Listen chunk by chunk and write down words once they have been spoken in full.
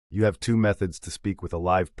You have two methods to speak with a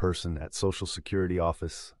live person at Social Security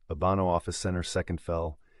Office, Ebano Office Center, Second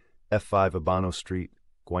Fell, F5 Ebano Street,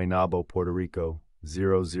 Guaynabo, Puerto Rico,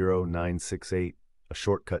 00968, a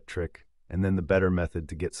shortcut trick, and then the better method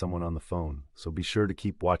to get someone on the phone, so be sure to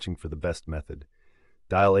keep watching for the best method.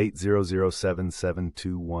 Dial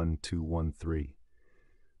 800-772-1213.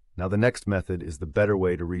 Now the next method is the better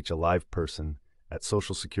way to reach a live person at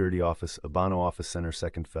Social Security Office, Ebano Office Center,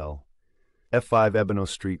 Second Fell, F5 Ebano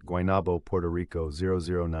Street, Guaynabo, Puerto Rico,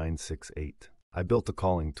 00968. I built a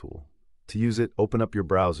calling tool. To use it, open up your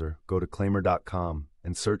browser, go to claimer.com,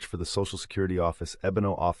 and search for the Social Security Office,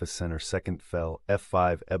 Ebano Office Center, Second Fell,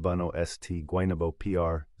 F5 Ebano ST, Guaynabo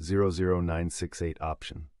PR 00968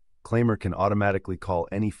 option. Claimer can automatically call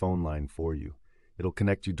any phone line for you. It'll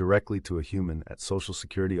connect you directly to a human at Social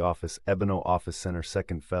Security Office, Ebano Office Center,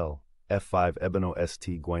 Second Fell, F5 Ebano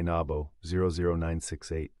ST, Guaynabo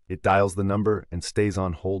 00968. It dials the number and stays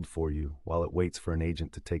on hold for you while it waits for an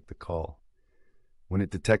agent to take the call. When it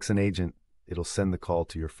detects an agent, it'll send the call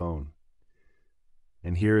to your phone.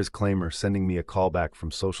 And here is Claimer sending me a call back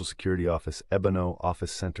from Social Security Office, Ebano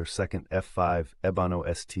Office Center, Second F5 Ebano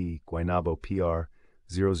ST, Guaynabo PR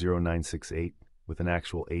 00968 with an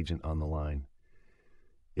actual agent on the line.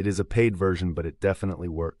 It is a paid version, but it definitely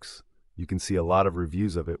works. You can see a lot of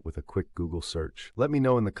reviews of it with a quick Google search. Let me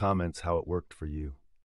know in the comments how it worked for you.